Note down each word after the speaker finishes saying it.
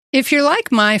If you're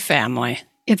like my family,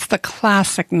 it's the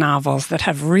classic novels that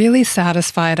have really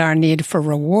satisfied our need for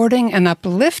rewarding and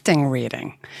uplifting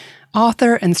reading.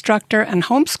 Author, instructor, and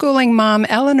homeschooling mom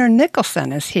Eleanor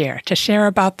Nicholson is here to share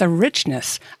about the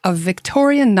richness of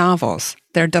Victorian novels,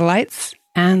 their delights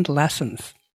and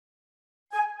lessons.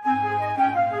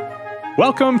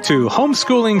 Welcome to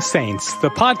Homeschooling Saints,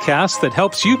 the podcast that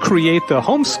helps you create the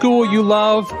homeschool you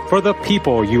love for the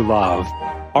people you love.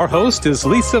 Our host is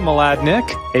Lisa Mladinich,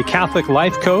 a Catholic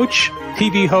life coach,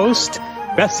 TV host,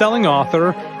 best-selling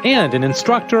author, and an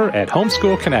instructor at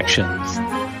Homeschool Connections.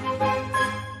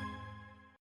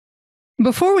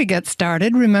 Before we get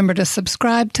started, remember to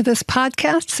subscribe to this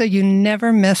podcast so you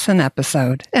never miss an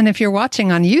episode. And if you're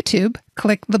watching on YouTube,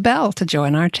 click the bell to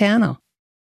join our channel.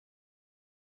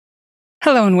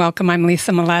 Hello and welcome. I'm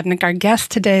Lisa Mladinich. Our guest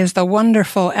today is the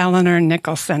wonderful Eleanor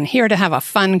Nicholson, here to have a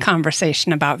fun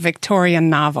conversation about Victorian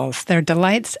novels, their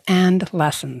delights and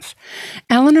lessons.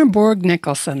 Eleanor Borg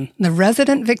Nicholson, the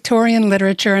resident Victorian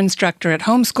literature instructor at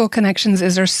Homeschool Connections,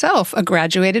 is herself a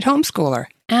graduated homeschooler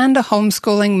and a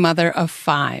homeschooling mother of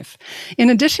 5. In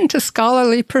addition to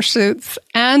scholarly pursuits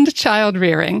and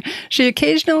child-rearing, she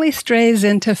occasionally strays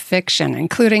into fiction,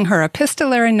 including her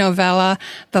epistolary novella,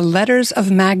 The Letters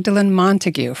of Magdalen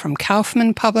Montague from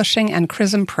Kaufman Publishing and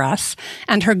Chrism Press,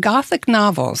 and her Gothic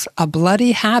novels, A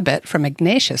Bloody Habit from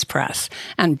Ignatius Press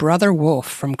and Brother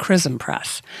Wolf from Chrism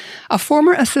Press. A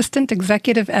former assistant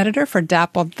executive editor for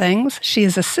Dappled Things, she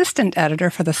is assistant editor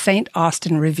for the St.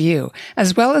 Austin Review,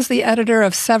 as well as the editor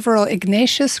of several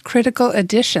Ignatius critical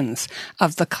editions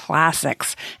of the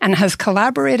classics, and has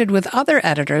collaborated with other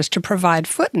editors to provide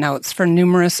footnotes for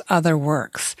numerous other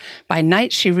works. By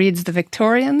night, she reads the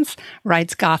Victorians,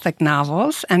 writes Gothic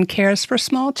novels, and cares for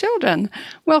small children.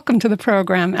 Welcome to the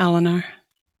program, Eleanor.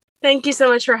 Thank you so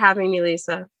much for having me,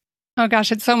 Lisa. Oh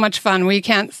gosh, it's so much fun. We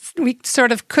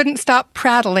sort of couldn't stop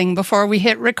prattling before we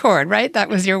hit record, right? That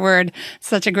was your word.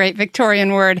 Such a great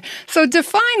Victorian word. So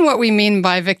define what we mean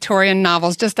by Victorian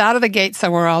novels just out of the gate so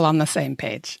we're all on the same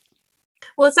page.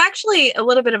 Well, it's actually a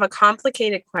little bit of a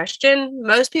complicated question.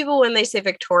 Most people, when they say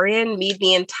Victorian, mean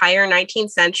the entire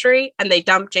 19th century, and they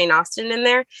dump Jane Austen in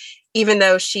there, even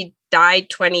though she died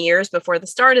 20 years before the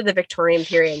start of the Victorian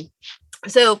period.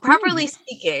 So properly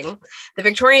speaking, the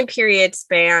Victorian period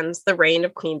spans the reign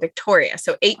of Queen Victoria,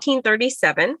 so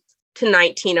 1837 to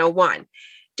 1901.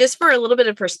 Just for a little bit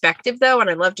of perspective, though, and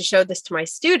I love to show this to my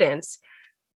students,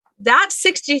 that's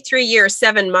 63 years,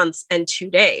 7 months, and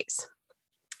 2 days.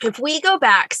 If we go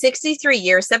back 63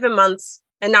 years, 7 months,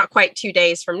 and not quite 2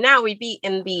 days from now, we'd be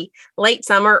in the late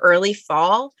summer, early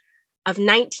fall of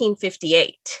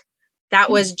 1958. That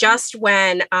was just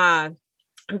when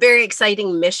very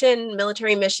exciting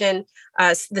military mission.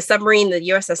 The submarine, the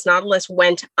USS Nautilus,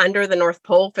 went under the North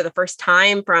Pole for the first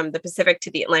time from the Pacific to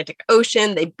the Atlantic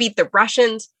Ocean. They beat the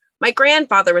Russians. My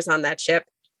grandfather was on that ship,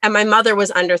 and my mother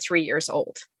was under 3 years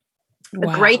old.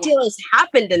 Wow. A great deal has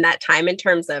happened in that time in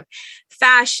terms of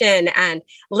fashion and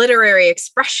literary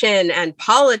expression and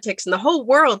politics, and the whole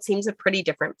world seems a pretty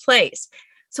different place.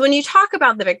 So when you talk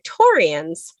about the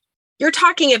Victorians, you're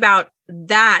talking about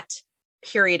that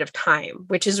period of time,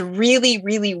 which is really,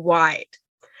 really wide.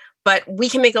 But we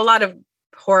can make a lot of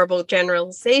horrible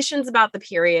generalizations about the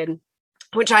period,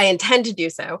 which I intend to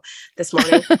do so this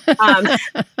morning,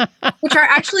 which are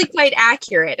actually quite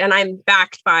accurate. And I'm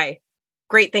backed by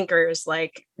great thinkers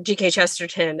like G.K.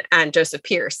 Chesterton and Joseph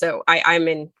Pierce. So I'm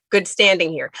in good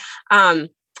standing here.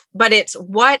 But it's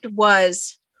what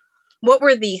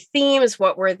were the themes,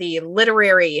 what were the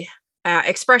literary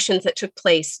expressions that took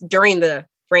place during the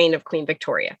reign of Queen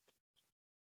Victoria.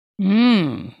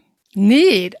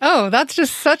 Neat. Oh, that's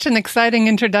just such an exciting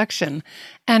introduction.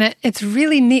 And it's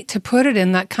really neat to put it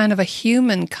in that kind of a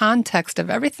human context of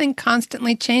everything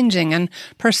constantly changing and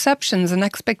perceptions and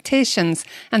expectations.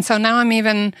 And so now I'm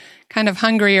even kind of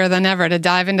hungrier than ever to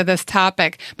dive into this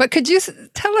topic. But could you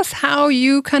tell us how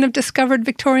you kind of discovered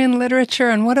Victorian literature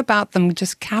and what about them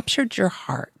just captured your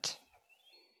heart?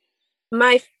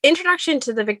 My introduction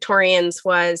to the Victorians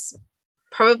was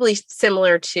probably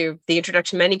similar to the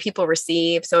introduction many people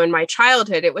receive. So in my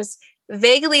childhood, it was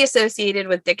vaguely associated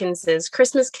with Dickens's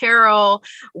Christmas Carol,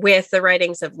 with the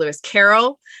writings of Lewis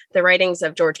Carroll, the writings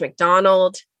of George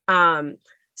MacDonald, and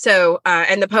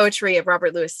the poetry of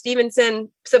Robert Louis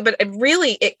Stevenson. But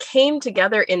it came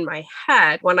together in my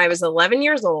head when I was 11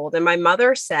 years old, and my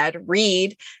mother said,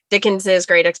 read Dickens's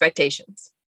Great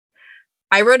Expectations.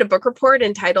 I wrote a book report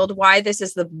entitled Why This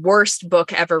is the Worst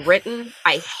Book Ever Written.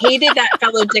 I hated that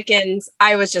fellow Dickens.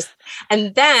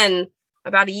 And then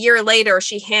about a year later,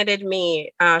 she handed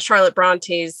me Charlotte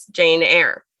Bronte's Jane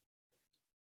Eyre.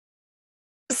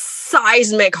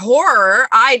 seismic horror.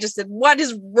 I just said, what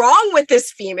is wrong with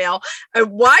this female?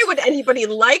 And why would anybody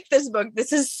like this book?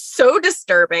 This is so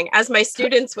disturbing. As my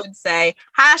students would say,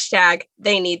 hashtag,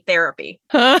 they need therapy.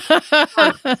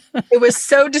 It was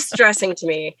so distressing to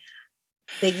me.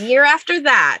 The year after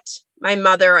that, my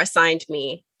mother assigned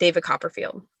me David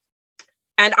Copperfield.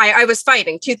 And I was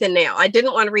fighting tooth and nail. I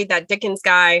didn't want to read that Dickens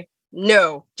guy.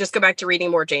 No, just go back to reading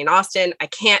more Jane Austen. I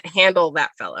can't handle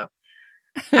that fellow.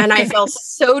 And I fell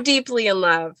so deeply in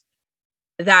love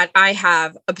that I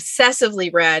have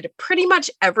obsessively read pretty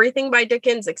much everything by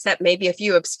Dickens, except maybe a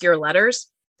few obscure letters.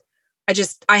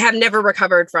 I have never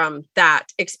recovered from that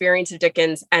experience of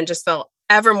Dickens and just fell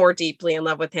ever more deeply in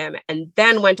love with him, and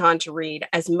then went on to read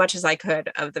as much as I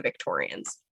could of the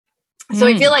Victorians. So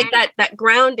I feel like that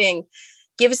grounding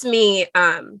gives me,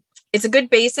 it's a good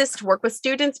basis to work with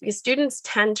students, because students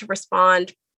tend to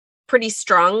respond pretty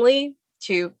strongly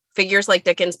to figures like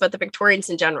Dickens, but the Victorians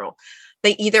in general.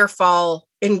 They either fall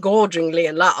engorgingly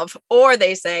in love, or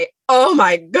they say, oh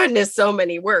my goodness, so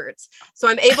many words. So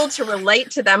I'm able to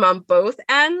relate to them on both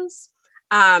ends,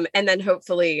 and then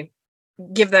hopefully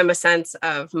give them a sense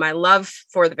of my love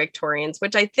for the Victorians,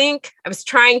 which I think I was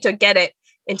trying to get it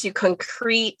into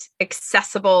concrete,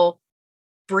 accessible,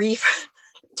 brief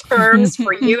terms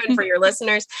for you and for your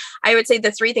listeners. I would say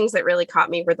the three things that really caught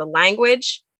me were the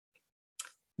language,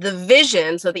 the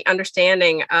vision, so the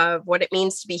understanding of what it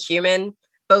means to be human,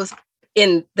 both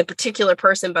in the particular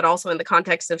person, but also in the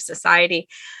context of society.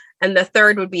 And the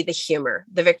third would be the humor.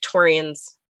 The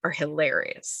Victorians are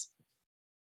hilarious.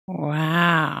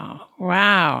 Wow.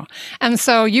 Wow. And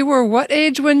so you were what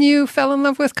age when you fell in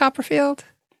love with Copperfield?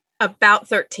 About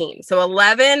 13. So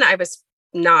 11, I was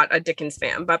not a Dickens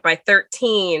fan, but by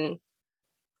 13,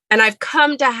 and I've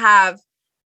come to have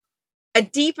a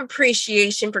deep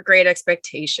appreciation for Great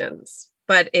Expectations,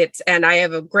 and I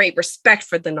have a great respect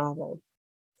for the novel.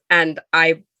 And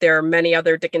there are many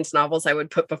other Dickens novels I would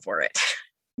put before it.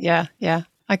 Yeah.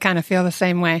 I kind of feel the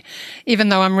same way, even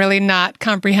though I'm really not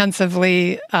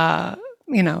comprehensively,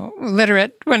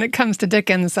 literate when it comes to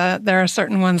Dickens. There are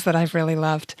certain ones that I've really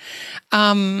loved.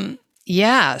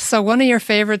 So one of your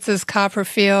favorites is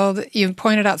Copperfield. You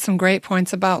pointed out some great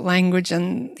points about language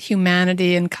and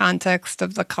humanity and context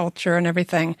of the culture and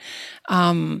everything.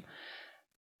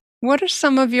 What are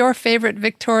some of your favorite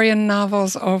Victorian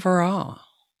novels overall?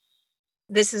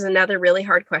 This is another really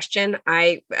hard question.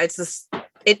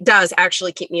 It does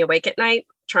actually keep me awake at night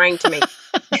trying to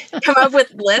come up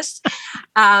with lists.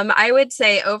 I would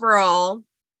say overall,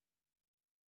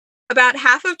 about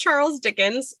half of Charles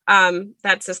Dickens.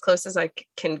 That's as close as I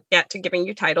can get to giving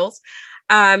you titles.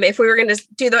 If we were going to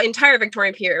do the entire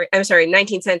Victorian period,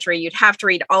 19th century, you'd have to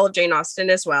read all of Jane Austen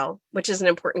as well, which is an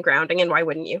important grounding, and why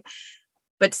wouldn't you?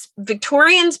 But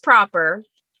Victorians proper,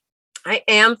 I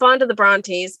am fond of the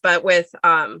Brontes, but with,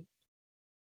 I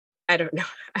don't know,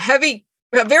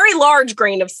 a very large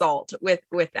grain of salt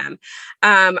with them.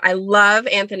 I love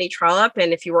Anthony Trollope,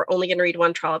 and if you were only going to read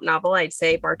one Trollope novel, I'd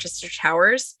say Barchester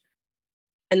Towers.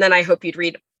 And then I hope you'd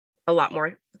read a lot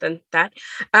more than that.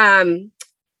 I'm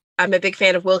a big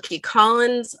fan of Wilkie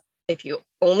Collins. If you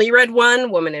only read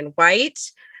one, Woman in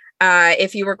White.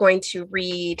 If you were going to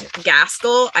read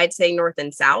Gaskell, I'd say North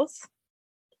and South,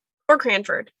 or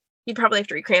Cranford. You'd probably have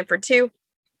to read Cranford too.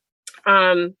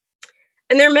 And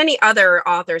there are many other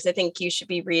authors I think you should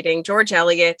be reading. George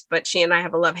Eliot, but she and I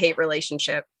have a love-hate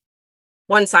relationship.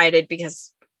 One-sided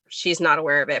because she's not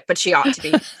aware of it, but she ought to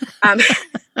be.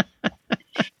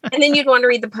 And then you'd want to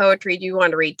read the poetry. You'd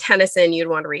want to read Tennyson. You'd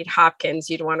want to read Hopkins.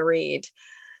 You'd want to read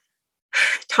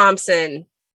Thompson.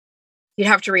 You'd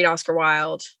have to read Oscar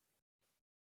Wilde,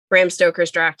 Bram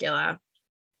Stoker's Dracula.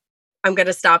 I'm going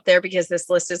to stop there because this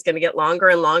list is going to get longer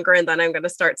and longer, and then I'm going to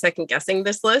start second guessing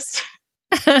this list.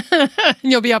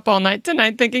 You'll be up all night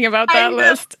tonight thinking about that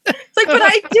list. It's like, but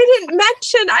I didn't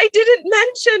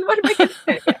mention. What am I going to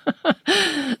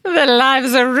say? The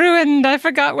lives are ruined. I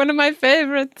forgot one of my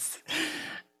favorites.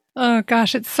 Oh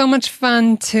gosh, it's so much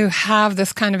fun to have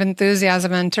this kind of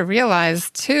enthusiasm and to realize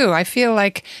too, I feel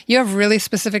like you have really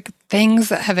specific things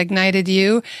that have ignited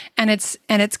you, and it's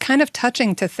kind of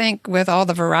touching to think with all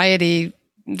the variety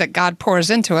that God pours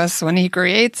into us when he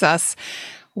creates us,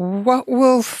 what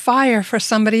will fire for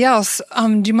somebody else?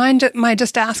 Do you mind my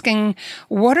just asking,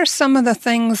 what are some of the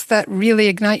things that really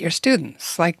ignite your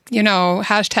students? Like,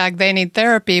 hashtag they need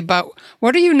therapy, but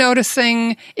what are you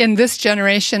noticing in this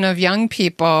generation of young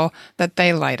people that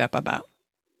they light up about?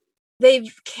 they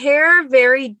care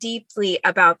very deeply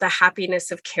about the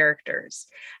happiness of characters,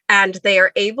 and they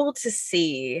are able to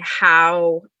see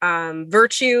how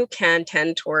virtue can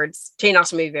tend towards, Jane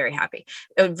Austen made me very happy.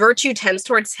 Virtue tends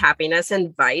towards happiness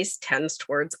and vice tends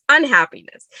towards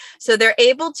unhappiness. So they're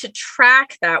able to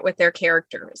track that with their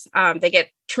characters. They get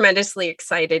tremendously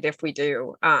excited if we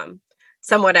do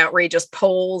somewhat outrageous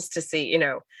polls to see,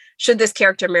 should this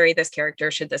character marry this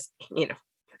character? Should this,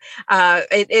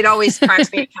 it always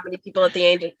cracks me how many people at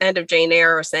the end of Jane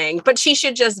Eyre are saying, but she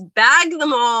should just bag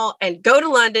them all and go to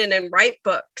London and write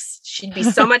books. She'd be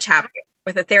so much happier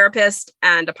with a therapist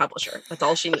and a publisher. That's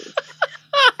all she needs.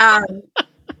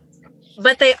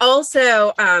 But they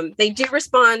also, they do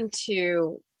respond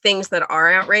to things that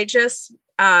are outrageous.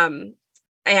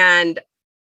 And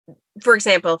for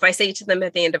example, if I say to them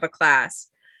at the end of a class,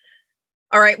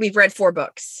 all right, we've read 4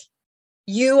 books.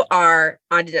 You are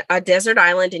on a desert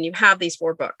island and you have these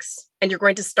 4 books and you're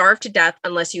going to starve to death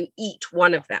unless you eat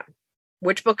one of them.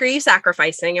 Which book are you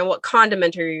sacrificing and what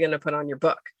condiment are you going to put on your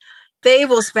book? They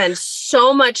will spend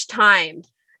so much time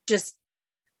just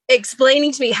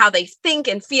explaining to me how they think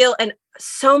and feel, and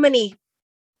so many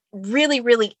really,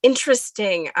 really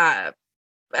interesting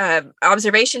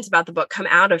observations about the book come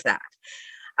out of that.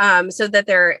 So that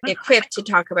they're equipped to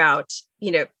talk about,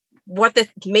 what the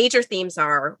major themes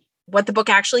are, what the book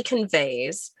actually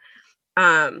conveys,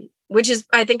 which is,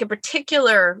 I think, a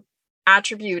particular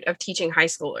attribute of teaching high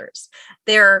schoolers.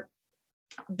 They're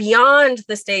beyond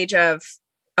the stage of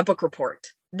a book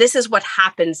report. This is what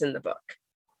happens in the book.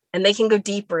 And they can go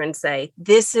deeper and say,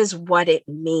 this is what it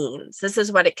means. This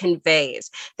is what it conveys.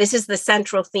 This is the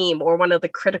central theme or one of the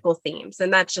critical themes.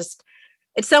 And that's just,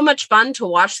 it's so much fun to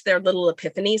watch their little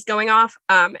epiphanies going off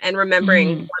and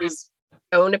remembering one's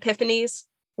own epiphanies,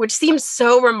 which seems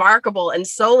so remarkable and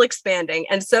soul expanding.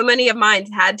 And so many of mine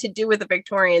had to do with the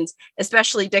Victorians,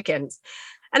 especially Dickens.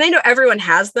 And I know everyone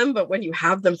has them, but when you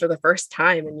have them for the first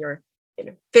time and you're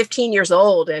 15 years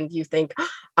old and you think,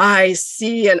 I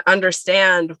see and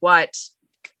understand what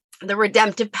the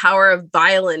redemptive power of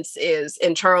violence is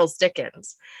in Charles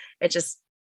Dickens, it's just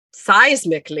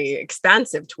seismically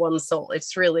expansive to one's soul.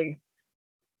 It's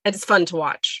fun to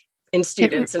watch in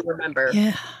students and remember.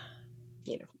 Yeah.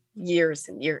 Years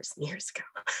and years and years ago.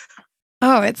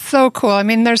 Oh, it's so cool. I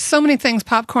mean, there's so many things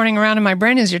popcorning around in my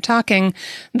brain as you're talking.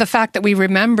 The fact that we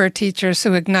remember teachers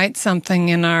who ignite something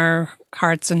in our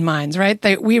hearts and minds,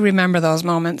 right? We remember those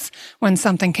moments when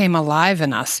something came alive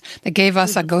in us that gave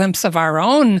us a glimpse of our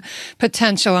own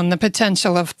potential and the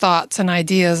potential of thoughts and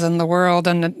ideas in the world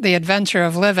and the adventure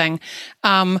of living.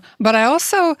 But I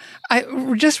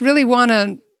just really want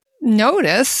to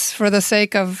notice, for the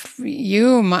sake of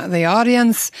you, the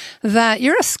audience, that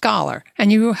you're a scholar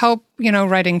and you help,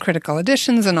 writing critical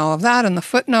editions and all of that and the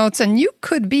footnotes, and you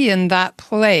could be in that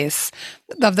place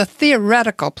of the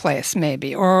theoretical place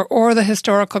maybe, or the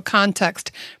historical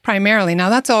context primarily. Now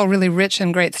that's all really rich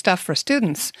and great stuff for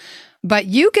students. But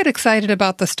you get excited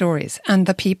about the stories and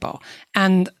the people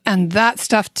and that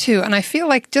stuff too. And I feel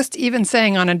like just even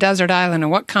saying on a desert island and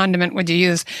what condiment would you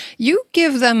use, you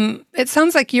give them, it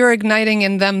sounds like you're igniting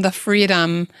in them the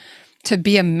freedom to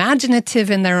be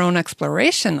imaginative in their own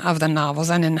exploration of the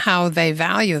novels and in how they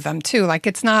value them too. Like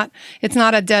it's not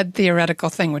a dead theoretical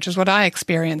thing, which is what I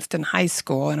experienced in high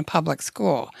school in a public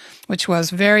school, which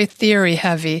was very theory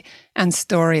heavy and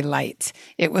story light.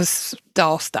 It was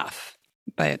dull stuff.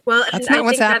 But that's not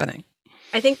what's happening.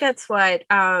 I think that's what,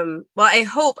 I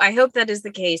hope that is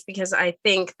the case, because I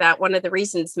think that one of the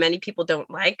reasons many people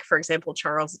don't like, for example,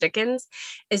 Charles Dickens,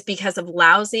 is because of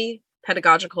lousy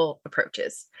pedagogical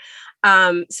approaches.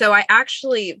 So I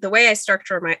actually, the way I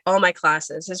structure all my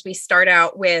classes is we start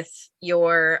out with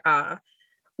your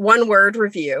 1-word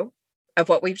review of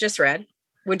what we've just read,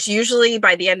 which usually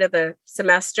by the end of the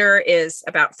semester is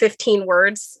about 15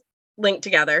 words linked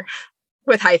together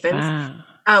with hyphens,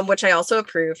 which I also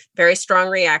approve. Very strong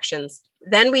reactions.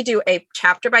 Then we do a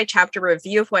chapter by chapter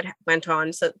review of what went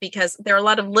on. So because there are a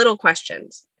lot of little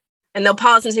questions, and they'll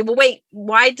pause and say, well, wait,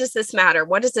 why does this matter?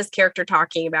 What is this character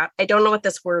talking about? I don't know what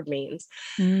this word means.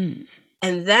 And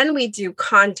then we do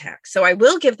context. So I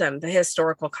will give them the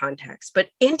historical context, but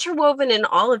interwoven in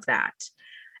all of that,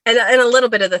 and a little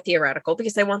bit of the theoretical,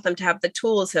 because I want them to have the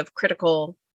tools of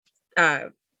critical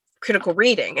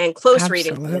reading and close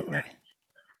reading.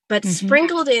 But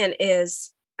sprinkled in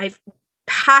is, I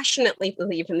passionately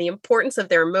believe in the importance of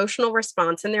their emotional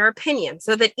response and their opinion,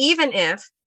 so that even if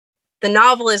the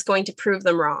novel is going to prove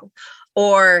them wrong,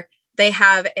 or they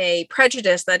have a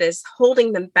prejudice that is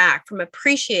holding them back from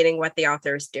appreciating what the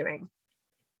author is doing,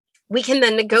 we can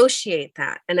then negotiate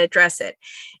that and address it.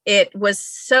 It was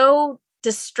so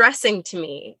distressing to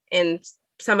me in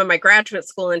some of my graduate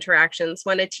school interactions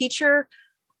when a teacher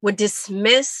would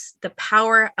dismiss the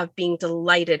power of being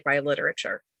delighted by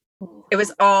literature. It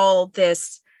was all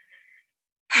this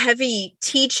heavy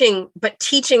teaching, but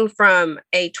teaching from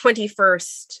a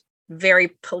 21st, very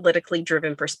politically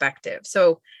driven perspective.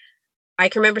 So I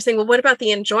can remember saying, well, what about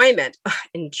the enjoyment? Ugh,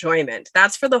 enjoyment.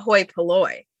 That's for the hoi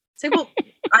polloi. Say, well,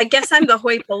 I guess I'm the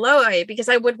hoi polloi because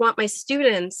I would want my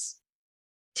students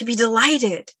to be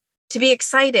delighted, to be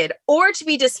excited, or to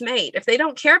be dismayed. If they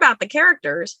don't care about the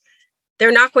characters,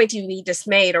 they're not going to be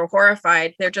dismayed or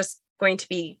horrified. They're just going to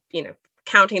be,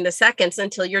 counting the seconds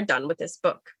until you're done with this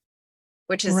book,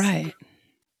 which is right.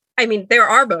 I mean, there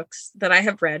are books that I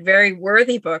have read, very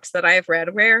worthy books that I have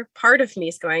read, where part of me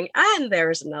is going, and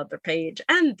there's another page,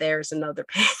 and there's another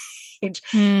page,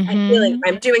 and feeling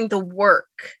I'm doing the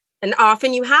work. And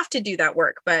often you have to do that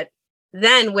work. But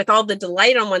then with all the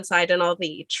delight on one side and all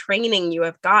the training you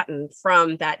have gotten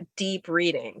from that deep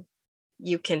reading,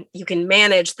 you can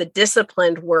manage the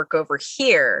disciplined work over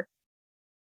here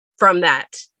from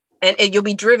that. And you'll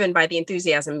be driven by the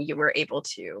enthusiasm you were able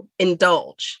to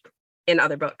indulge in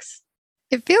other books.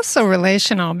 It feels so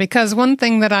relational because one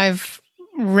thing that I've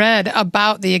read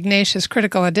about the Ignatius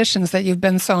Critical Editions that you've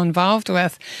been so involved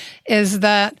with is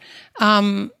that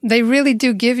they really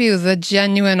do give you the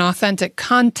genuine, authentic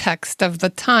context of the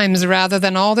times rather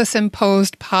than all this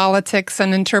imposed politics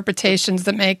and interpretations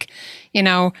that make,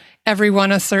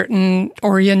 everyone a certain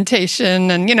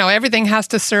orientation and, everything has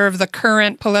to serve the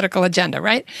current political agenda,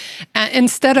 right?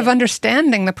 Instead of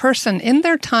understanding the person in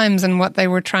their times and what they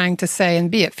were trying to say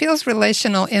and be. It feels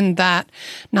relational in that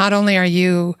not only are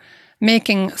you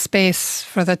making space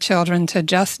for the children to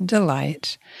just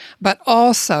delight, but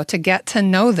also to get to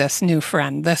know this new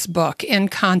friend, this book, in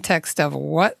context of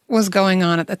what was going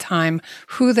on at the time,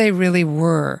 who they really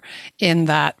were in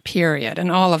that period, and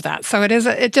all of that. So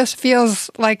it just feels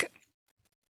like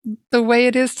the way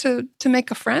it is to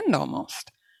make a friend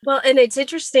almost. Well, and it's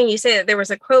interesting you say that. There was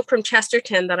a quote from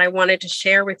Chesterton that I wanted to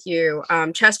share with you.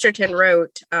 Chesterton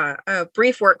wrote a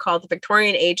brief work called The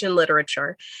Victorian Age in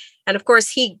Literature. And of course,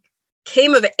 he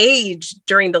came of age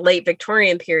during the late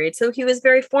Victorian period. So he was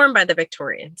very formed by the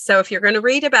Victorians. So if you're going to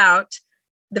read about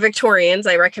the Victorians,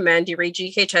 I recommend you read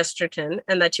G.K. Chesterton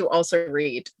and that you also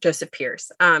read Joseph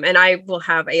Pierce. And I will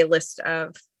have a list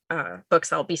of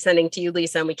books I'll be sending to you,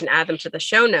 Lisa, and we can add them to the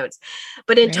show notes.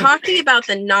 But in talking about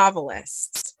the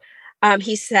novelists,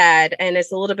 he said, and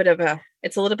it's a little bit of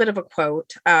a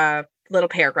quote, little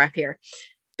paragraph here,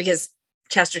 because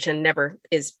Chesterton never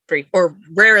is brief or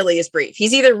rarely is brief.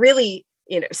 He's either really,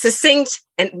 succinct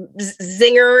and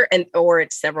zinger or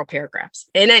it's several paragraphs.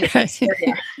 In any case,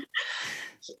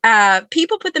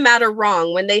 people put the matter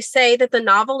wrong when they say that the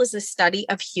novel is a study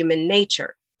of human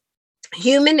nature.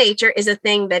 Human nature is a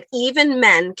thing that even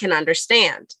men can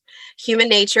understand. Human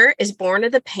nature is born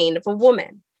of the pain of a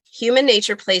woman. Human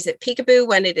nature plays at peekaboo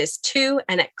when it is 2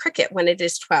 and at cricket when it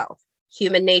is 12.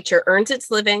 Human nature earns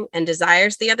its living and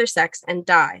desires the other sex and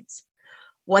dies.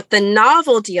 What the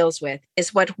novel deals with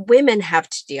is what women have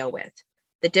to deal with,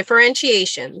 the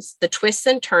differentiations, the twists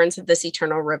and turns of this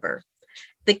eternal river.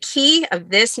 The key of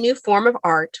this new form of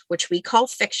art, which we call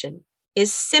fiction,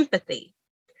 is sympathy.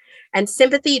 And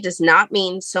sympathy does not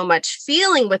mean so much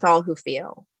feeling with all who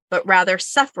feel, but rather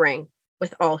suffering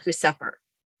with all who suffer.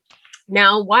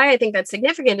 Now, why I think that's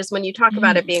significant is when you talk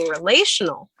about it being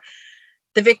relational,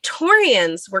 the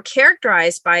Victorians were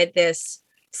characterized by this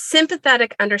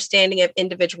sympathetic understanding of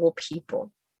individual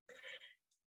people.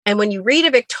 And when you read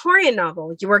a Victorian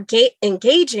novel, you are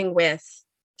engaging with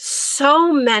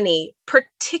so many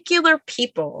particular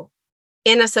people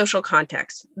in a social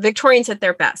context. Victorians at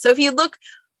their best. So if you look,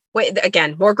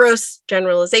 again, more gross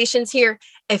generalizations here.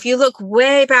 If you look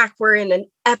way back, we're in an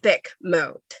epic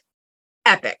mode.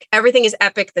 Epic. Everything is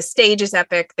epic. The stage is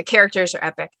epic. The characters are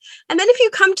epic. And then if you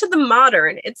come to the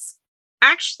modern, it's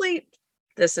actually,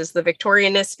 this is the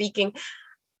Victorianist speaking,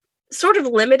 sort of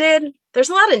limited.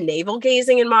 There's a lot of navel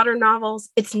gazing in modern novels.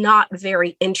 It's not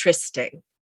very interesting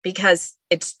because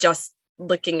it's just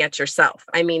looking at yourself.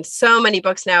 I mean, so many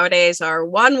books nowadays are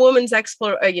one woman's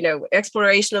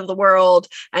exploration of the world,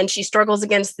 and she struggles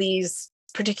against these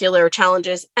particular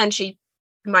challenges, and she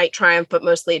might triumph, but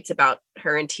mostly it's about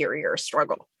her interior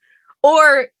struggle.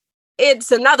 Or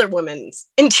it's another woman's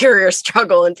interior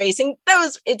struggle and facing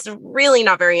those. It's really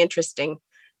not very interesting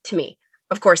to me.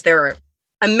 Of course, there are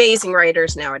amazing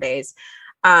writers nowadays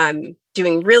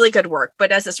doing really good work.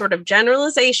 But as a sort of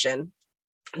generalization,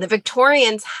 the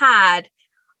Victorians had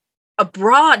a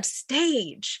broad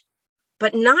stage,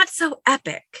 but not so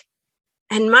epic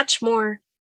and much more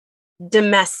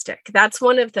domestic. That's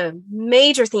one of the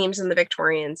major themes in the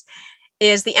Victorians,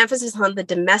 is the emphasis on the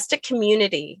domestic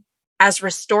community as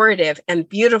restorative and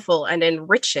beautiful and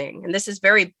enriching. And this is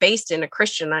very based in a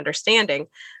Christian understanding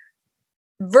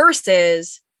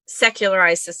versus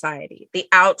secularized society, the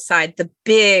outside, the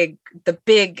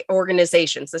big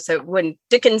organizations. So when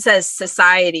Dickens says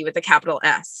society with a capital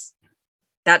S,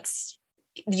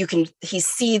 he's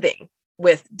seething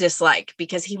with dislike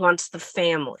because he wants the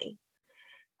family.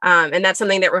 And that's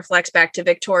something that reflects back to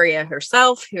Victoria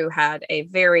herself, who had a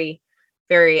very,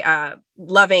 very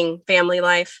loving family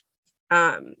life,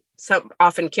 so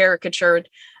often caricatured,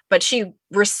 but she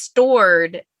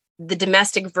restored the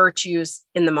domestic virtues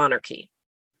in the monarchy.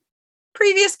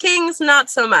 Previous kings, not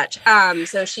so much.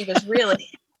 So she was really,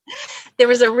 there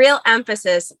was a real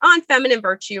emphasis on feminine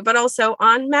virtue, but also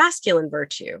on masculine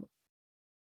virtue.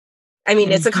 I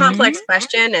mean, it's a complex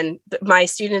question, and my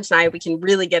students and I, we can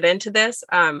really get into this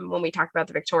when we talk about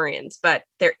the Victorians, but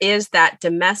there is that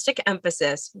domestic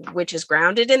emphasis, which is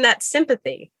grounded in that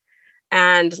sympathy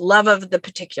and love of the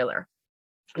particular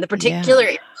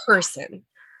person,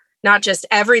 not just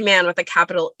every man with a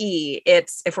capital E.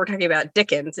 It's, if we're talking about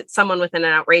Dickens, it's someone with an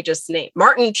outrageous name.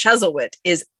 Martin Chuzzlewit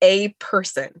is a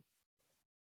person.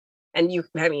 And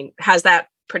has that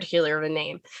particular of a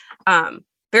name.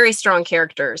 Very strong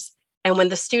characters. And when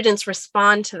the students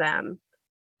respond to them,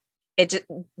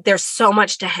 there's so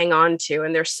much to hang on to,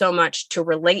 and there's so much to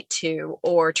relate to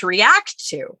or to react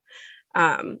to.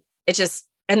 And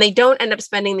they don't end up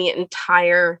spending the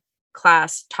entire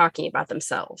class talking about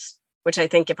themselves, which I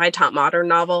think if I taught modern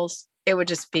novels, it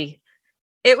would be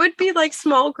like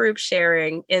small group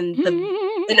sharing in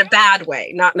a bad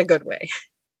way, not in a good way.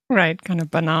 Right, kind of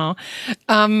banal.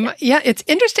 Yeah, it's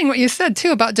interesting what you said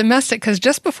too about domestic, because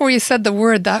just before you said the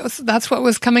word, that's what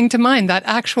was coming to mind, that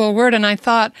actual word. And I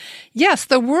thought, yes,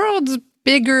 the world's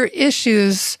bigger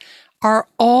issues are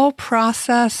all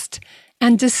processed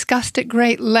and discussed at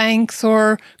great length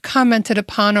or commented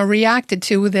upon or reacted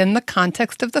to within the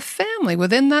context of the family,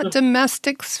 within that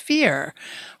domestic sphere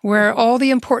where all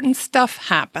the important stuff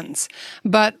happens.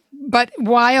 But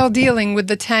while dealing with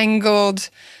the tangled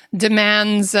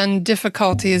demands and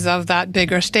difficulties of that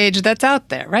bigger stage that's out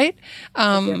there, right?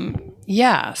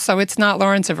 Yeah, so it's not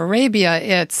Lawrence of Arabia,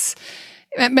 it's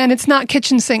not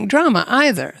kitchen sink drama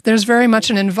either. There's very much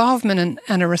an involvement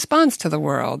and a response to the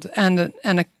world and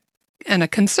a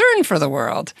concern for the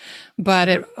world, but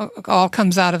it all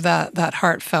comes out of that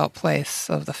heartfelt place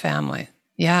of the family.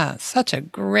 Yeah, such a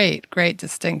great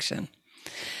distinction.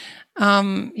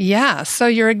 So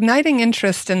you're igniting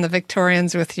interest in the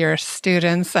Victorians with your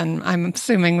students, and I'm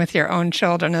assuming with your own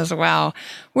children as well.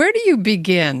 Where do you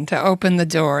begin to open the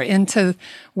door into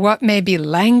what may be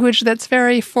language that's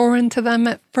very foreign to them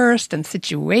at first, and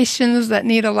situations that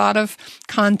need a lot of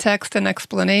context and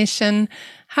explanation?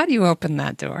 How do you open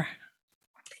that door?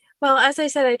 Well, as I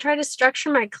said, I try to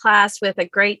structure my class with a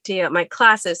great deal, my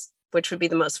classes, which would be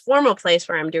the most formal place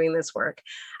where I'm doing this work,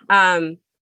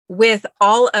 with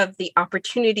all of the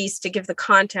opportunities to give the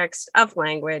context of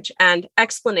language and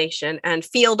explanation and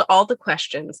field all the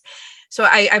questions. So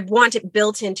I want it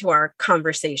built into our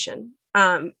conversation.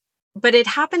 But it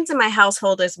happens in my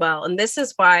household as well. And this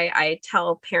is why I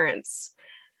tell parents,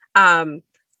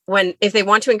 if they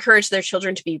want to encourage their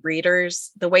children to be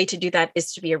readers, the way to do that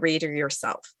is to be a reader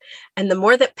yourself. And the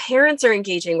more that parents are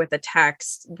engaging with the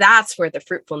text, that's where the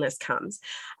fruitfulness comes.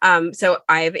 So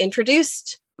I've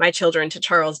introduced my children to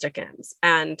Charles Dickens.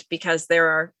 And because there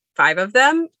are 5 of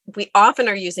them, we often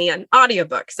are using an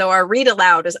audiobook. So our read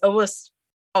aloud is almost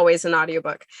always an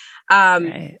audiobook.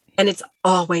 Right. And it's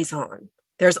always on.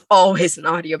 There's always an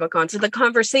audiobook on. So the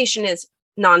conversation is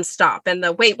nonstop. And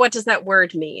wait, what does that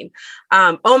word mean?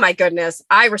 Oh my goodness,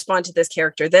 I respond to this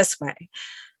character this way.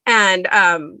 And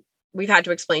we've had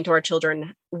to explain to our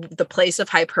children the place of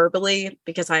hyperbole,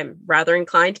 because I'm rather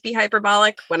inclined to be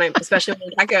hyperbolic especially when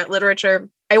I'm talking about literature.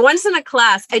 I once in a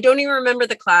class, I don't even remember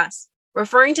the class,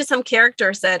 referring to some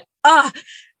character said,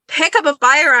 pick up a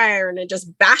fire iron and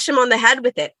just bash him on the head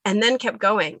with it, and then kept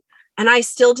going. And I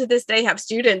still to this day have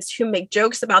students who make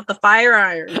jokes about the fire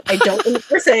iron. I don't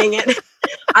remember saying it.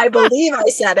 I believe I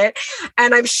said it.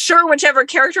 And I'm sure whichever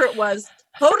character it was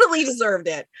totally deserved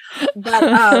it.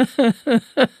 But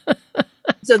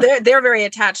so they're very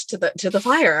attached to the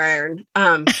fire iron.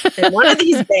 And one of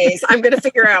these days I'm going to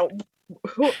figure out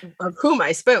of whom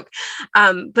I spoke.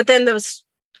 But then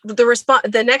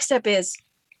the next step is,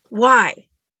 why?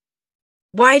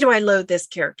 Why do I loathe this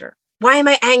character? Why am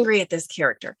I angry at this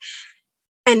character?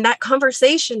 And that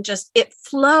conversation it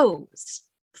flows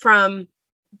from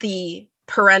the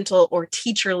parental or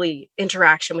teacherly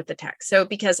interaction with the text. So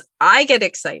because I get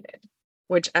excited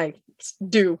which I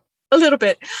do a little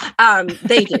bit.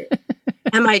 They do.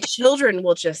 And my children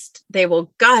they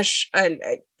will gush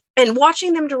and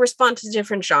watching them to respond to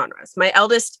different genres. My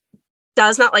eldest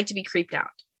does not like to be creeped out.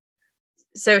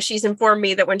 So she's informed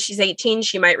me that when she's 18,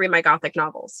 she might read my Gothic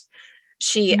novels.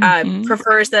 She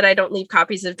prefers that I don't leave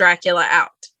copies of Dracula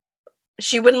out.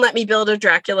 She wouldn't let me build a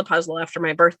Dracula puzzle after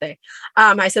my birthday.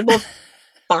 I said, well,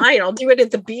 fine, I'll do it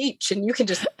at the beach and you can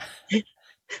just...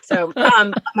 So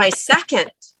my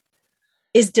second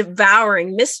is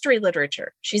devouring mystery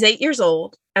literature. She's 8 years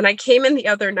old. And I came in the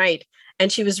other night and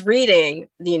she was reading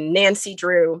the Nancy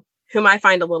Drew, whom I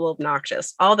find a little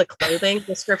obnoxious. All the clothing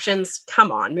descriptions, come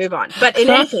on, move on. But in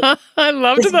any case, I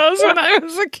loved those when I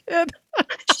was a kid.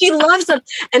 She loves them.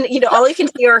 And, all you can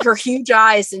see are her huge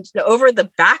eyes and over the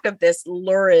back of this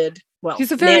lurid,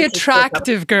 she's a very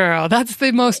attractive girl. That's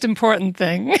the most important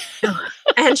thing.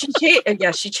 And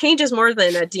she changes more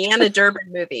than a Deanna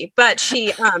Durbin movie. But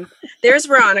there's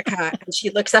Veronica, and she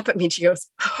looks up at me and she goes,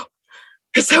 oh,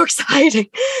 it's so exciting.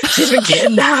 She's been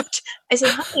kidnapped. I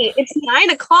said, honey, it's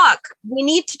 9:00. We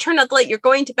need to turn out the light. You're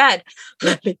going to bed.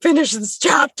 Let me finish this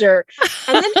chapter.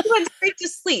 And then she went straight to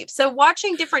sleep. So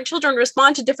watching different children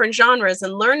respond to different genres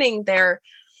and learning their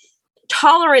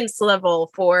tolerance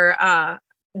level for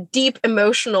deep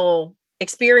emotional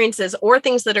experiences or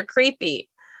things that are creepy.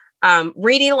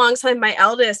 Reading alongside my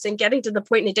eldest and getting to the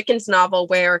point in a Dickens novel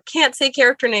where can't say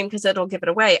character name because it'll give it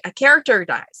away. A character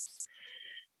dies.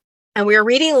 And we were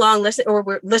reading along,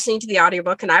 we're listening to the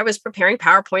audiobook, and I was preparing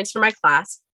PowerPoints for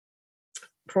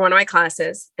one of my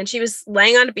classes. And she was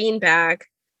laying on a beanbag.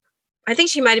 I think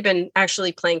she might have been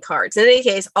actually playing cards. In any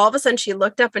case, all of a sudden she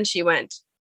looked up and she went,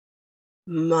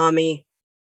 Mommy,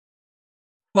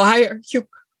 why are you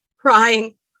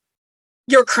crying?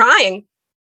 You're crying.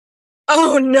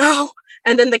 Oh no.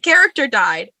 And then the character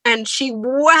died and she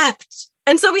wept.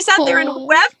 And so we sat there and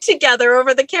wept together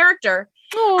over the character.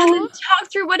 Aww. And then talk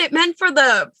through what it meant for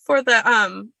the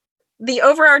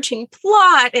overarching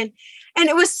plot, and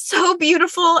it was so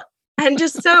beautiful and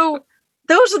just so.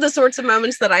 Those are the sorts of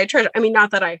moments that I treasure. I mean,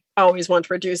 not that I always want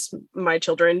to reduce my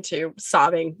children to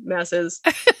sobbing messes,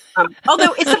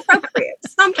 although it's appropriate.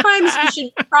 Sometimes you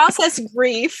should process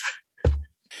grief.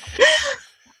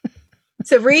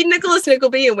 So read Nicholas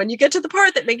Nickleby, and when you get to the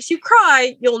part that makes you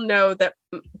cry, you'll know that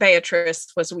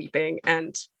Beatrice was weeping,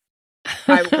 and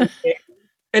I was weeping.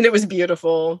 And it was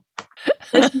beautiful.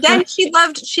 And then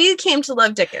she came to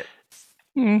love Dickens.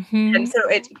 Mm-hmm. And so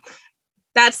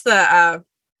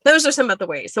those are some of the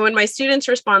ways. So when my students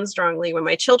respond strongly, when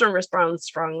my children respond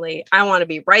strongly, I want to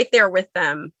be right there with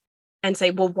them and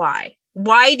say, well, why?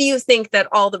 Why do you think that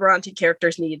all the Bronte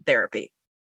characters need therapy?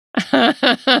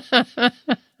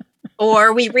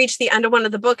 Or we reached the end of one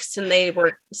of the books and they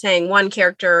were saying one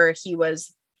character,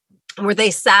 were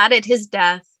they sad at his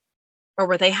death? Or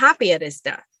were they happy at his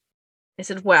death? I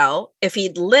said, well, if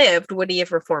he'd lived, would he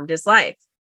have reformed his life?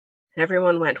 And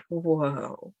everyone went,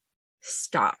 whoa,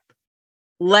 stop.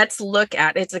 Let's look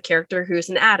at it's a character who's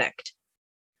an addict.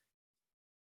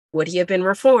 Would he have been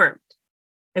reformed?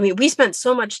 I mean, we spent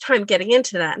so much time getting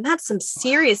into that. And that's some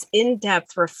serious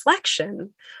in-depth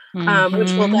reflection,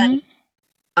 which will then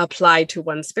apply to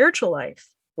one's spiritual life,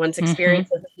 one's experience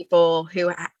with people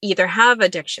who either have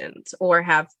addictions or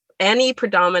have any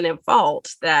predominant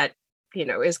fault that,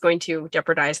 is going to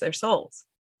jeopardize their souls.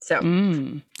 So,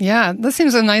 yeah, this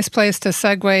seems a nice place to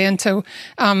segue into,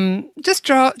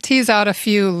 tease out a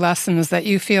few lessons that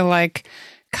you feel like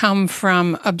come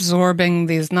from absorbing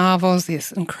these novels,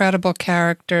 these incredible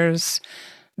characters,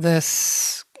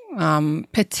 this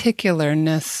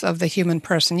particularness of the human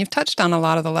person. You've touched on a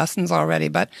lot of the lessons already,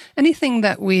 but anything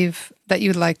that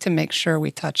you'd like to make sure we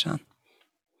touch on?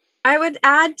 I would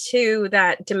add to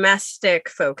that domestic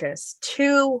focus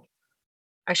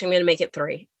actually, I'm going to make it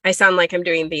 3. I sound like I'm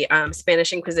doing the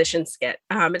Spanish Inquisition skit.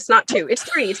 It's not 2, it's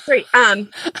 3. It's 3.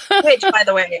 Which, by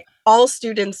the way, all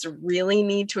students really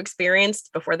need to experience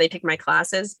before they take my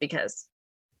classes, because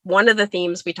one of the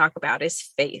themes we talk about is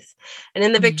faith. And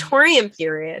in the Victorian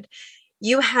period,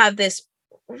 you have this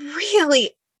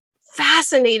really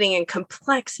fascinating and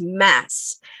complex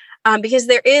mess. Because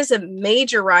there is a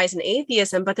major rise in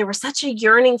atheism, but there was such a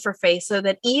yearning for faith, so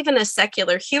that even a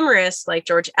secular humorist like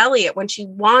George Eliot, when she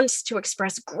wants to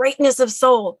express greatness of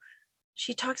soul,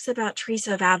 she talks about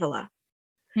Teresa of Avila.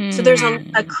 So there's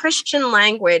a Christian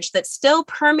language that still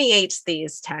permeates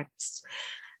these texts.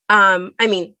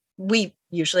 We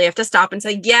usually have to stop and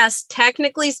say, yes,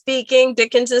 technically speaking,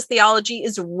 Dickens's theology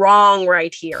is wrong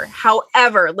right here.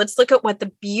 However, let's look at what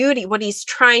he's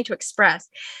trying to express.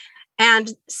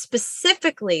 And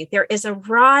specifically, there is a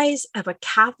rise of a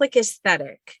Catholic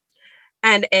aesthetic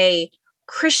and a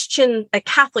a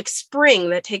Catholic spring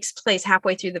that takes place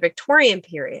halfway through the Victorian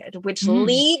period, which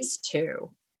leads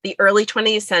to the early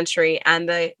 20th century and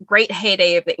the great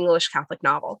heyday of the English Catholic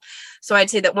novel. So I'd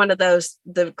say that one of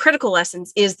the critical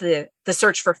lessons is the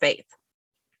search for faith.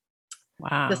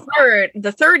 Wow.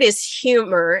 The third is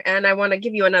humor. And I want to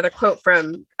give you another quote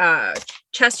from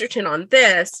Chesterton on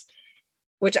this,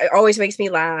 which always makes me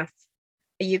laugh.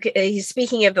 He's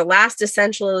speaking of the last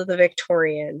essential of the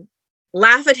Victorian.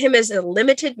 Laugh at him as a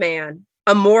limited man,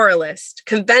 a moralist,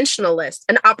 conventionalist,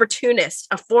 an opportunist,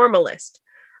 a formalist.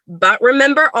 But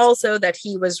remember also that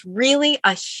he was really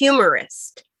a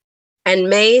humorist and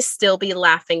may still be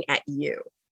laughing at you.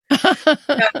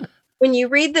 When you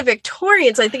read the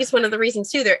Victorians, I think it's one of the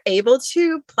reasons too, they're able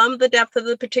to plumb the depth of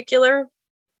the particular.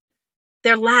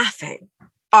 They're laughing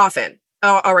often.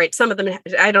 Oh, all right. Some of them,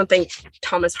 I don't think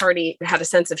Thomas Hardy had a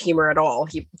sense of humor at all.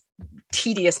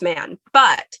 Tedious man,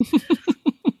 but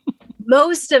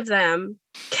most of them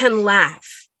can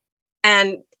laugh.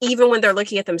 And even when they're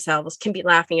looking at themselves, can be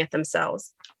laughing at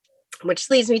themselves, which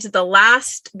leads me to the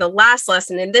last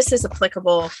lesson. And this is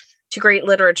applicable to great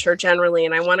literature generally.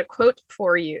 And I want to quote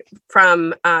for you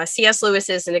from C.S.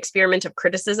 Lewis's An Experiment of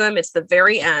Criticism. It's the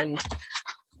very end.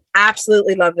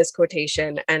 Absolutely love this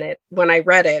quotation. And when I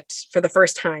read it for the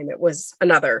first time, it was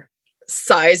another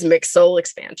seismic soul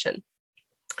expansion.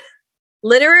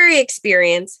 Literary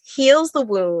experience heals the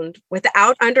wound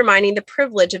without undermining the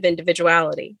privilege of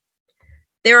individuality.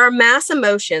 There are mass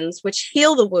emotions which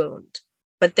heal the wound,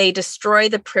 but they destroy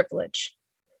the privilege.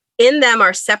 In them,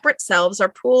 our separate selves are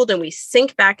pooled and we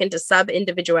sink back into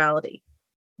sub-individuality.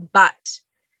 But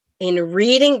in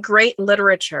reading great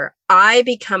literature, I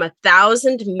become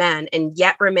 1,000 men and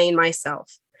yet remain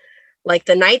myself. Like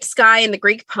the night sky in the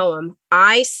Greek poem,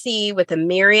 I see with a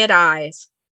myriad eyes,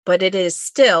 but it is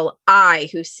still I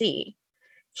who see.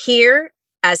 Here,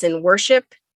 as in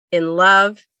worship, in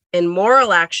love, in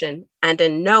moral action, and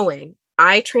in knowing,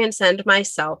 I transcend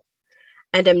myself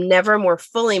and am never more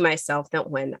fully myself than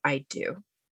when I do.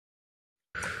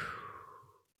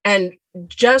 And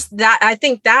just that, I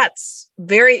think that's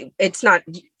it's not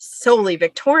solely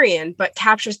Victorian, but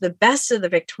captures the best of the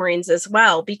Victorians as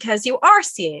well, because you are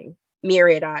seeing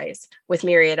myriad eyes with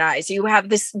myriad eyes. You have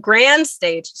this grand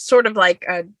stage, sort of like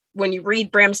when you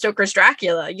read Bram Stoker's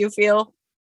Dracula, you feel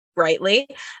rightly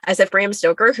as if Bram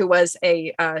Stoker, who was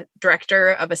a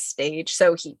director of a stage,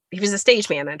 so he was a stage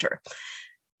manager.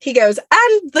 He goes,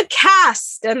 and the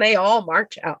cast, and they all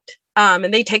march out.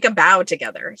 And they take a bow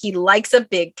together. He likes a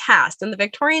big cast, and the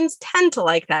Victorians tend to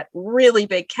like that really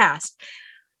big cast.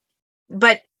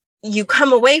 But you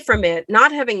come away from it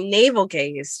not having navel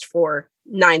gazed for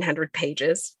 900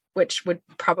 pages, which would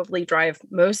probably drive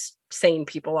most sane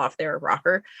people off their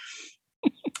rocker.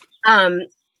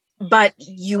 But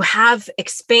you have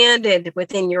expanded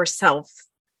within yourself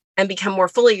and become more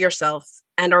fully yourself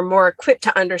and are more equipped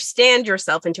to understand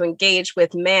yourself and to engage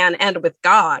with man and with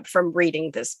God from reading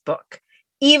this book,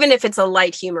 even if it's a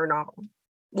light humor novel,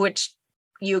 which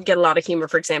you get a lot of humor,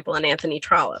 for example, in Anthony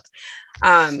Trollope.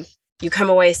 You come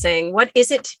away saying, what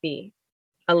is it to be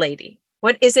a lady?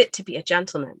 What is it to be a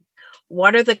gentleman?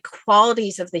 What are the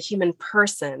qualities of the human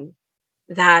person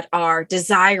that are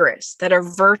desirous, that are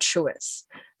virtuous,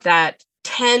 that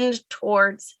tend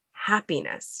towards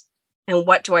happiness? And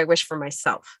what do I wish for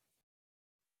myself?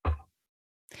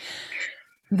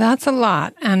 That's a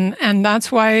lot. And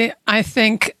that's why I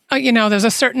think, there's a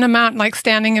certain amount, like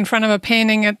standing in front of a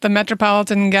painting at the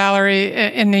Metropolitan Gallery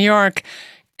in New York,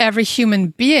 every human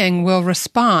being will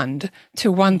respond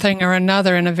to one thing or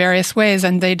another in various ways,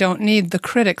 and they don't need the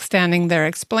critic standing there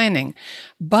explaining.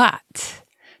 But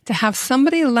to have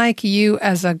somebody like you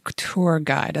as a tour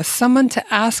guide, as someone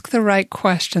to ask the right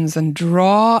questions and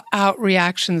draw out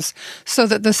reactions so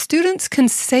that the students can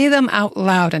say them out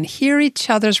loud and hear each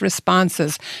other's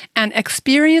responses and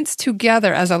experience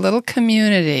together as a little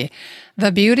community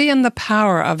the beauty and the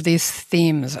power of these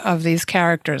themes, of these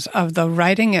characters, of the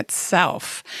writing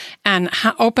itself, and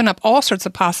open up all sorts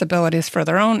of possibilities for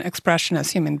their own expression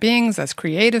as human beings, as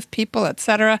creative people,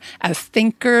 etc., as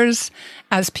thinkers,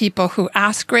 as people who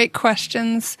ask great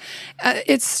questions.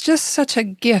 It's just such a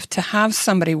gift to have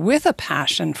somebody with a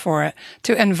passion for it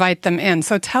to invite them in.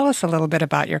 So tell us a little bit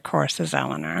about your courses,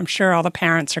 Eleanor. I'm sure all the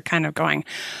parents are kind of going,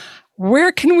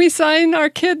 where can we sign our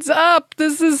kids up?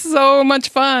 This is so much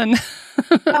fun.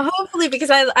 Well, hopefully, because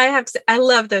I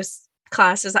love those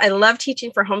classes. I love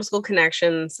teaching for Homeschool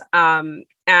Connections.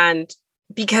 And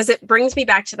because it brings me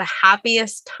back to the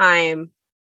happiest time,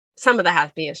 some of the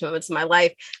happiest moments of my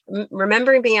life,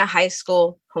 remembering being a high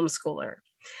school homeschooler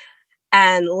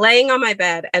and laying on my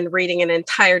bed and reading an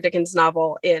entire Dickens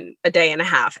novel in a day and a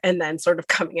half, and then sort of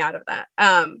coming out of that.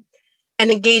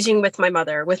 And engaging with my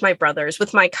mother, with my brothers,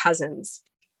 with my cousins,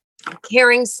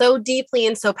 caring so deeply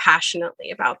and so passionately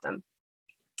about them.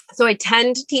 So I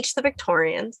tend to teach the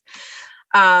Victorians.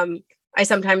 I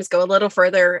sometimes go a little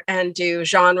further and do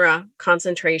genre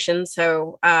concentration.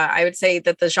 So I would say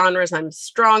that the genres I'm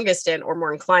strongest in or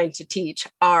more inclined to teach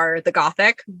are the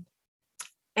Gothic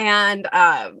and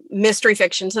mystery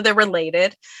fiction. So they're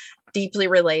related, deeply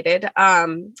related.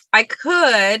 I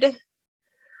could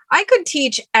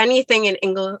teach anything in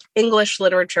English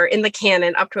literature in the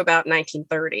canon up to about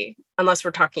 1930, unless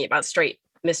we're talking about straight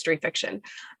mystery fiction.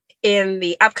 In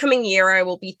the upcoming year, I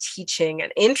will be teaching an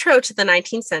intro to the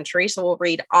 19th century. So we'll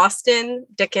read Austen,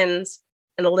 Dickens,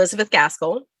 and Elizabeth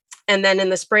Gaskell. And then in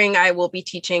the spring, I will be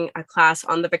teaching a class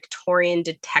on the Victorian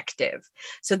detective.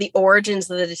 So the origins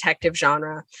of the detective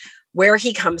genre, where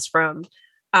he comes from,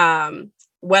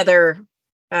 whether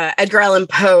Edgar Allan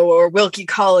Poe or Wilkie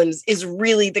Collins is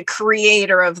really the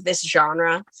creator of this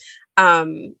genre.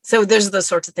 So those are the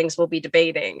sorts of things we'll be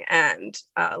debating and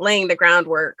laying the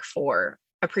groundwork for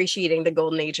appreciating the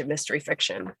golden age of mystery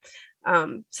fiction.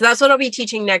 So that's what I'll be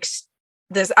teaching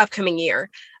this upcoming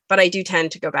year. But I do tend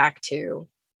to go back to,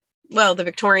 well, the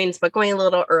Victorians, but going a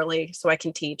little early so I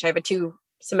can teach. I have a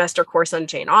 2-semester course on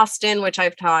Jane Austen, which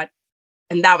I've taught,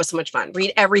 and that was so much fun.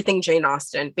 Read everything Jane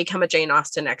Austen, become a Jane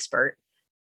Austen expert.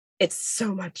 It's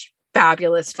so much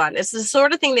fabulous fun. It's the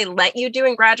sort of thing they let you do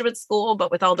in graduate school,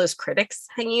 but with all those critics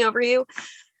hanging over you.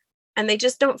 And they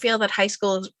just don't feel that high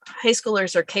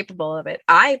schoolers are capable of it.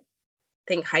 I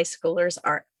think high schoolers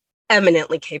are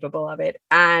eminently capable of it.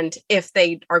 And if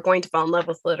they are going to fall in love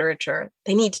with literature,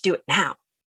 they need to do it now.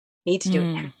 Need to do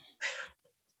it now.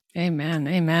 Amen.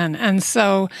 Amen. And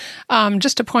so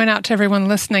just to point out to everyone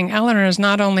listening, Eleanor is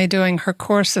not only doing her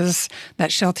courses that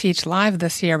she'll teach live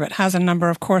this year, but has a number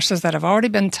of courses that have already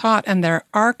been taught, and they're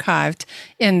archived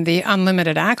in the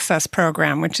Unlimited Access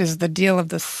program, which is the deal of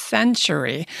the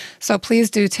century. So please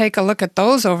do take a look at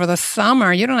those over the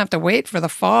summer. You don't have to wait for the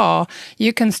fall.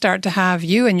 You can start to have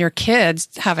you and your kids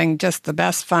having just the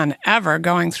best fun ever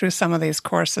going through some of these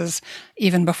courses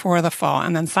even before the fall.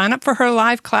 And then sign up for her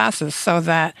live classes so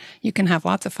that you can have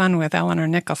lots of fun with Eleanor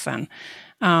Nicholson.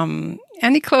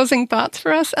 Any closing thoughts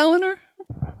for us, Eleanor?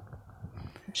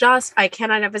 I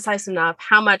cannot emphasize enough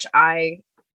how much I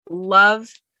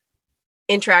love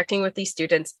interacting with these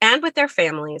students and with their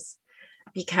families,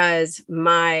 because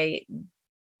my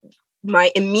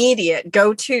immediate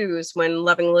go-tos when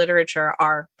loving literature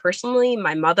are personally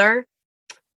my mother,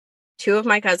 2 of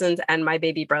my cousins, and my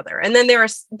baby brother. And then there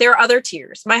are other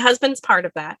tiers. My husband's part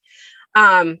of that.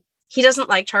 He doesn't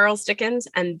like Charles Dickens,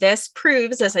 and this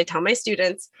proves, as I tell my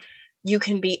students, you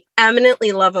can be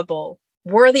eminently lovable,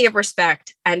 worthy of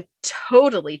respect, and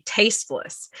totally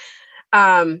tasteless.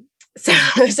 So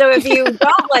if you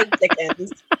don't like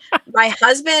Dickens, my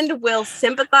husband will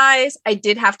sympathize. I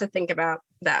did have to think about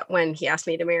that when he asked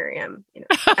me to marry him. You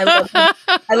know,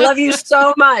 I love you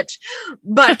so much,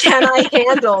 but can I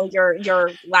handle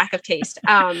your lack of taste?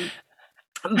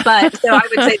 But so I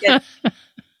would say that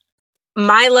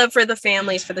my love for the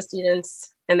families, for the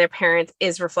students and their parents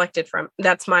is reflected from,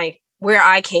 that's where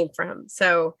I came from.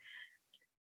 So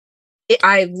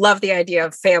I love the idea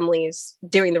of families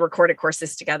doing the recorded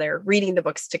courses together, reading the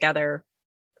books together,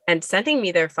 and sending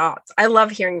me their thoughts. I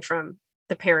love hearing from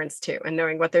the parents too, and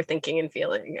knowing what they're thinking and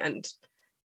feeling and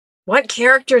what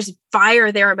characters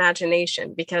fire their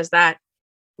imagination, because that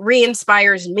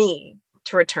re-inspires me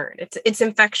to return. It's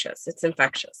infectious. It's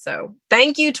infectious. So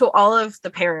thank you to all of the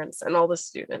parents and all the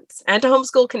students, and to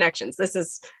Homeschool Connections. This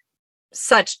is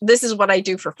what I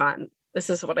do for fun. This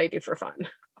is what I do for fun.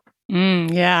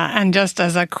 Yeah. And just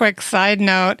as a quick side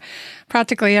note,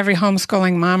 practically every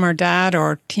homeschooling mom or dad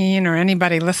or teen or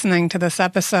anybody listening to this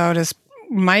episode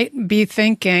might be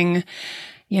thinking,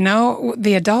 you know,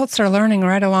 the adults are learning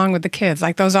right along with the kids,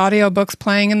 like those audiobooks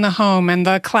playing in the home and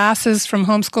the classes from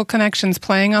Homeschool Connections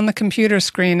playing on the computer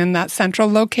screen in that central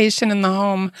location in the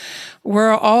home.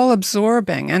 We're all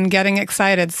absorbing and getting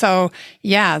excited. So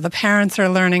yeah, the parents are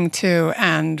learning too.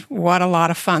 And what a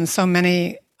lot of fun. So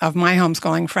many of my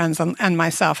homeschooling friends and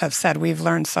myself have said we've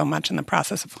learned so much in the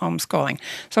process of homeschooling.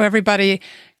 So everybody,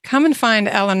 come and find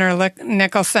Eleanor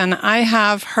Nicholson. I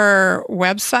have her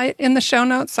website in the show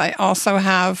notes. I also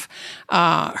have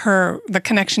the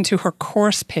connection to her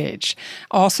course page.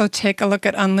 Also, take a look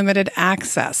at Unlimited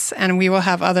Access, and we will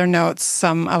have other notes,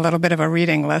 a little bit of a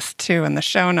reading list too in the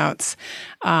show notes.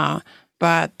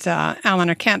 But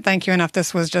Eleanor, can't thank you enough.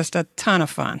 This was just a ton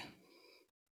of fun.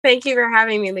 Thank you for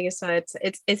having me, Lisa.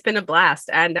 It's been a blast,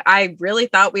 and I really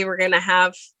thought we were going to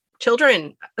have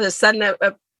children. The sudden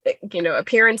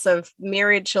appearance of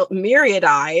myriad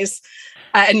eyes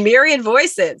and myriad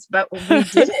voices, but we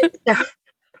didn't.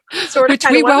 Which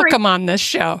we welcome on this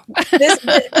show. this is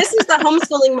the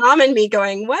homeschooling mom in me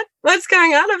going, what's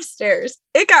going on upstairs?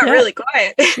 It got really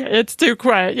quiet. It's too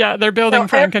quiet. Yeah, they're building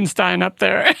Frankenstein up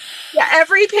there. Yeah,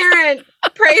 every parent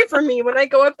pray for me when I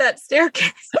go up that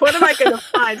staircase. What am I going to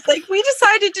find? It's like we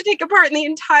decided to take apart the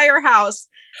entire house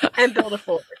and build a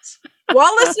fort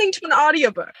while listening to an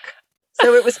audiobook.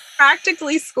 So it was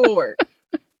practically schoolwork,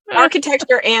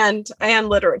 architecture and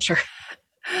literature.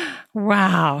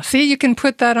 Wow. See, you can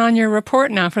put that on your report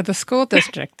now for the school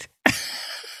district.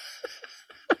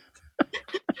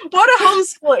 What a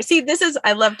homeschooler. See,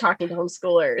 I love talking to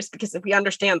homeschoolers because if we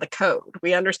understand the code,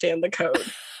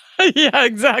 Yeah,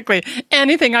 exactly.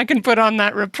 Anything I can put on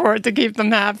that report to keep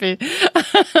them happy.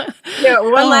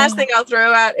 One last thing I'll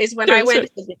throw out is when I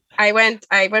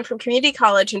went from community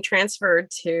college and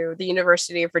transferred to the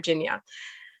University of Virginia.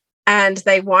 And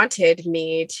they wanted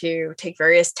me to take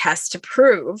various tests to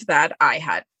prove that I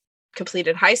had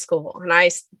completed high school.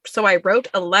 And so I wrote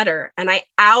a letter and I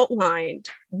outlined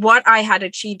what I had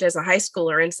achieved as a high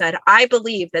schooler and said, I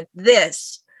believe that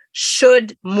this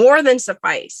should more than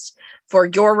suffice for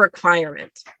your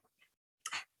requirement.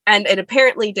 And it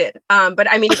apparently did. But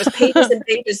I mean, it was pages and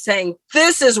pages saying,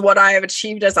 this is what I have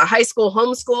achieved as a high school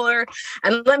homeschooler.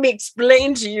 And let me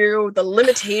explain to you the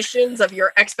limitations of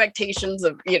your expectations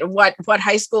of, what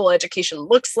high school education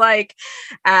looks like.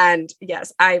 And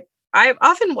yes, I've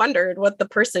often wondered what the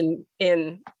person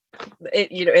in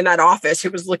that office who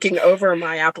was looking over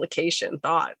my application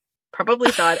thought.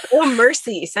 Probably thought, oh,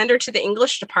 mercy, send her to the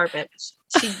English department.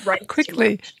 She writes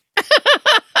quickly.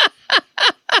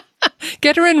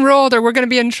 Get her enrolled or we're going to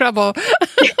be in trouble.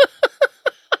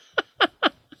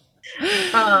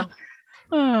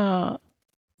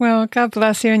 Well, God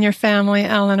bless you and your family,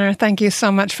 Eleanor. Thank you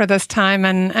so much for this time,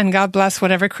 and God bless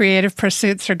whatever creative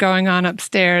pursuits are going on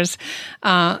upstairs.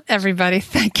 Everybody,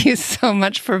 thank you so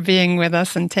much for being with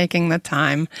us and taking the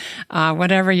time.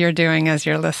 Whatever you're doing as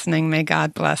you're listening, may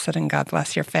God bless it and God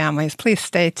bless your families. Please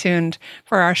stay tuned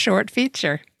for our short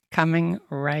feature coming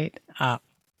right up.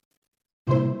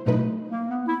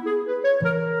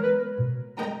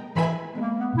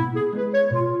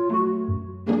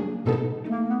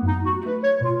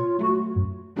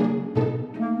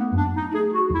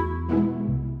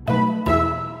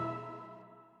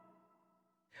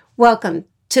 Welcome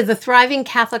to the Thriving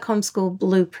Catholic Homeschool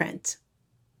Blueprint.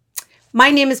 My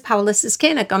name is Paula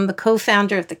Siskinik. I'm the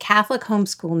co-founder of the Catholic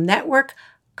Homeschool Network,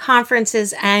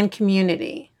 Conferences, and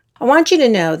Community. I want you to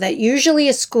know that usually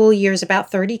a school year is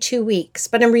about 32 weeks,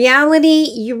 but in reality,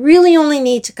 you really only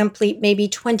need to complete maybe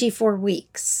 24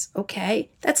 weeks,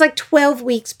 okay? That's like 12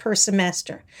 weeks per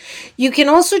semester. You can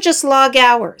also just log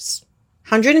hours,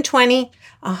 120,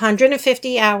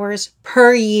 150 hours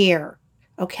per year.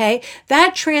 Okay,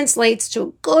 that translates to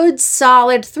a good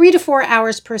solid 3 to 4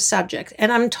 hours per subject.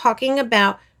 And I'm talking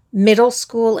about middle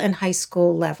school and high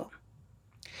school level.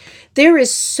 There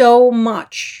is so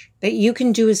much that you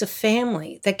can do as a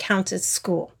family that counts as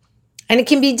school. And it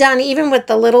can be done even with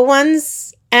the little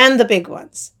ones and the big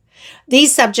ones.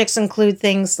 These subjects include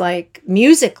things like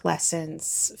music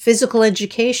lessons, physical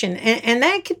education, and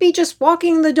that could be just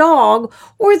walking the dog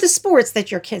or the sports that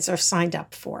your kids are signed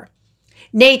up for.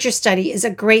 Nature study is a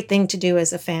great thing to do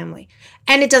as a family.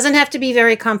 And it doesn't have to be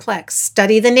very complex.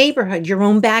 Study the neighborhood, your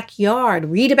own backyard.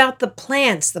 Read about the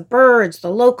plants, the birds, the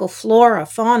local flora,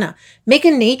 fauna. Make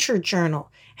a nature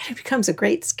journal. And it becomes a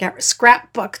great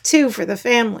scrapbook, too, for the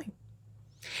family.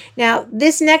 Now,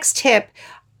 this next tip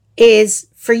is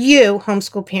for you,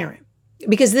 homeschool parent,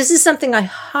 because this is something I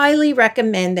highly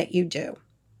recommend that you do.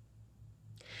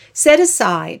 Set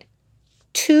aside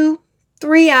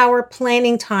 2-3-hour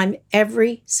planning time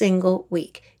every single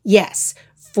week. Yes,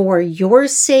 for your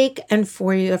sake and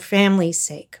for your family's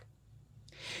sake.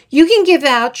 You can give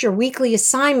out your weekly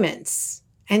assignments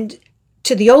and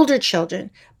to the older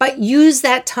children, but use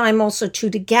that time also to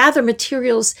gather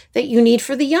materials that you need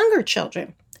for the younger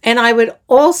children. And I would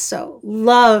also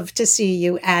love to see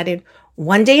you added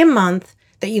one day a month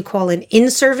that you call an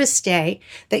in-service day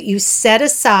that you set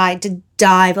aside to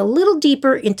dive a little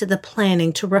deeper into the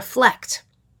planning, to reflect,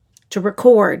 to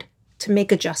record, to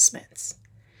make adjustments.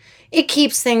 It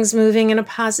keeps things moving in a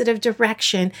positive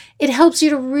direction. It helps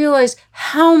you to realize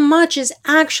how much is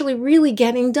actually really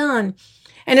getting done.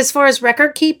 And as far as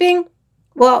record keeping,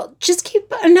 well, just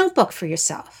keep a notebook for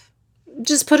yourself.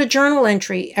 Just put a journal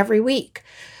entry every week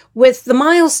with the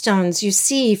milestones you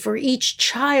see for each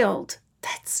child.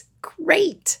 That's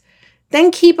Great.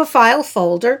 Then keep a file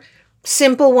folder,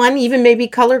 simple one, even maybe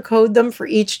color code them for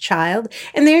each child.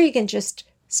 And there you can just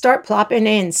start plopping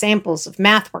in samples of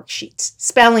math worksheets,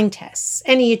 spelling tests,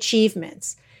 any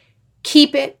achievements.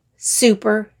 Keep it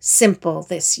super simple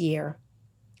this year.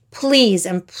 Please,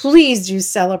 and please do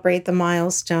celebrate the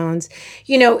milestones.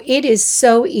 You know, it is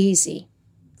so easy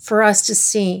for us to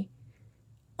see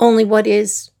only what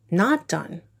is not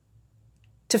done,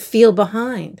 to feel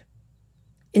behind.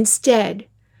 Instead,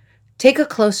 take a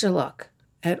closer look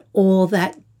at all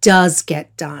that does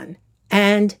get done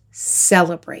and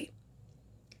celebrate.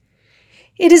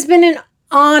 It has been an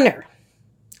honor,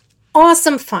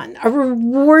 awesome fun, a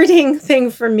rewarding thing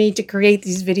for me to create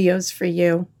these videos for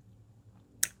you.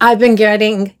 I've been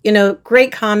getting,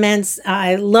 great comments.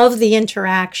 I love the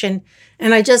interaction,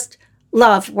 and I just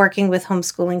love working with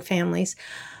homeschooling families.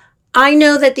 I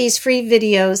know that these free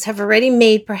videos have already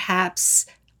made perhaps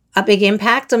a big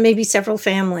impact on maybe several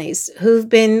families who've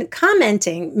been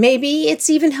commenting. Maybe it's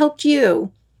even helped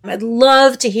you. I'd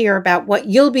love to hear about what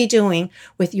you'll be doing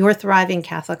with your Thriving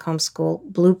Catholic Homeschool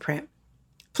Blueprint.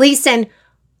 Please send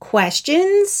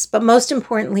questions, but most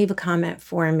importantly, leave a comment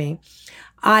for me.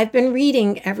 I've been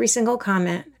reading every single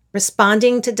comment,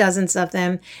 responding to dozens of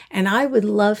them, and I would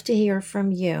love to hear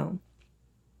from you.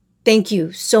 Thank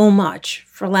you so much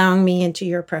for allowing me into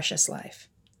your precious life.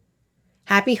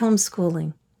 Happy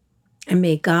homeschooling, and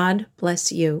may God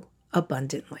bless you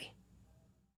abundantly.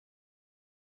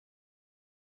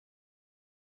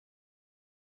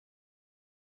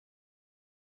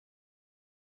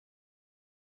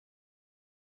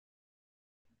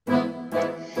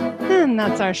 And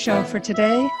that's our show for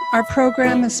today. Our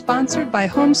program is sponsored by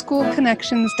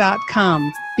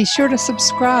homeschoolconnections.com. Be sure to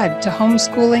subscribe to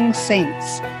Homeschooling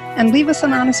Saints and leave us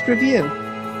an honest review.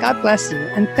 God bless you,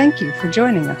 and thank you for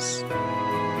joining us.